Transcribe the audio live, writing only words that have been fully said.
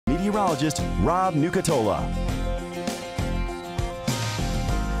meteorologist Rob Nucatola.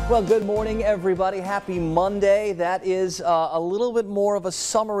 Well, good morning, everybody. Happy Monday. That is a little bit more of a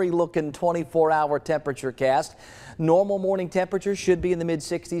summery looking 24-hour temperature cast. Normal morning temperatures should be in the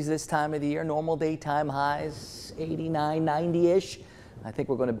mid-60s this time of the year. Normal daytime highs 89, 90-ish. I think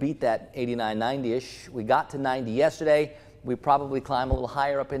we're going to beat that 89, 90-ish. We got to 90 yesterday. We probably climb a little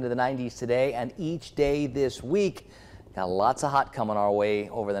higher up into the 90s today, and each day this week got lots of hot coming our way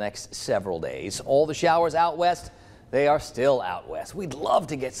over the next several days. All the showers out west, they are still out west. We'd love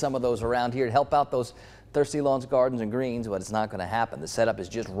to get some of those around here to help out those thirsty lawns, gardens, and greens, but it's not going to happen. The setup is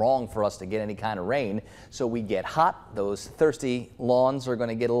just wrong for us to get any kind of rain, so we get hot. Those thirsty lawns are going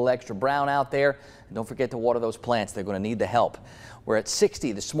to get a little extra brown out there. And don't forget to water those plants. They're going to need the help. We're at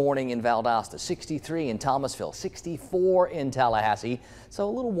 60 this morning in Valdosta, 63 in Thomasville, 64 in Tallahassee. So a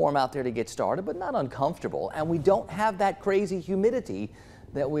little warm out there to get started, but not uncomfortable. And we don't have that crazy humidity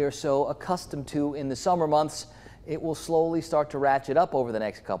that we are so accustomed to in the summer months. It will slowly start to ratchet up over the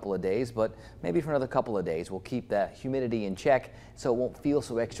next couple of days, but maybe for another couple of days we'll keep that humidity in check so it won't feel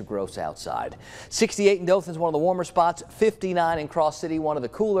so extra gross outside. 68 in Dothan is one of the warmer spots, 59 in Cross City, one of the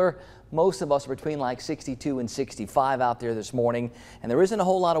cooler. Most of us are between like 62 and 65 out there this morning, and there isn't a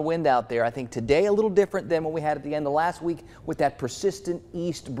whole lot of wind out there. I think today a little different than what we had at the end of last week with that persistent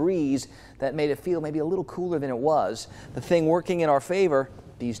east breeze that made it feel maybe a little cooler than it was. The thing working in our favor,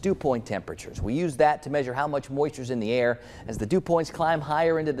 these dew point temperatures. We use that to measure how much moisture is in the air. As the dew points climb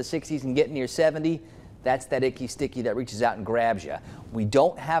higher into the 60s and get near 70, that's that icky sticky that reaches out and grabs you. We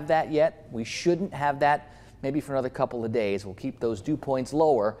don't have that yet. We shouldn't have that maybe for another couple of days. We'll keep those dew points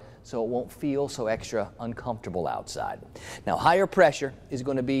lower so it won't feel so extra uncomfortable outside. Now, higher pressure is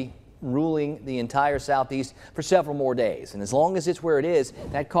going to be ruling the entire southeast for several more days. And as long as it's where it is,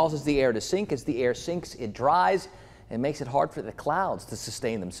 that causes the air to sink. As the air sinks, it dries. It makes it hard for the clouds to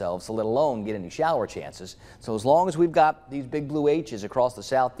sustain themselves, let alone get any shower chances. So as long as we've got these big blue H's across the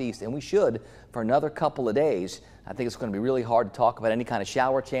southeast, and we should for another couple of days, I think it's going to be really hard to talk about any kind of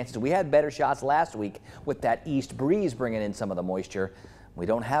shower chances. We had better shots last week with that east breeze bringing in some of the moisture. We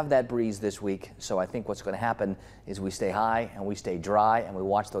don't have that breeze this week, so I think what's going to happen is we stay high and we stay dry and we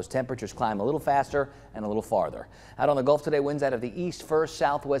watch those temperatures climb a little faster and a little farther. Out on the Gulf today, winds out of the east first,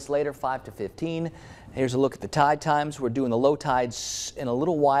 southwest later, 5 to 15. Here's a look at the tide times. We're doing the low tides in a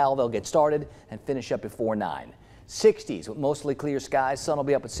little while. They'll get started and finish up before 9. 60s with mostly clear skies. Sun will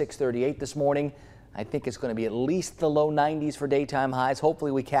be up at 6:38 this morning. I think it's going to be at least the low 90s for daytime highs.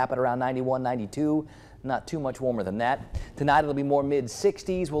 Hopefully we cap it around 91, 92. Not too much warmer than that. Tonight it'll be more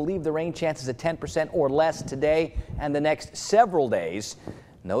mid-60s. We'll leave the rain chances at 10% or less today and the next several days.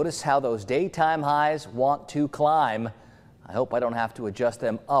 Notice how those daytime highs want to climb. I hope I don't have to adjust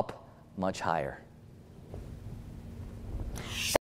them up much higher.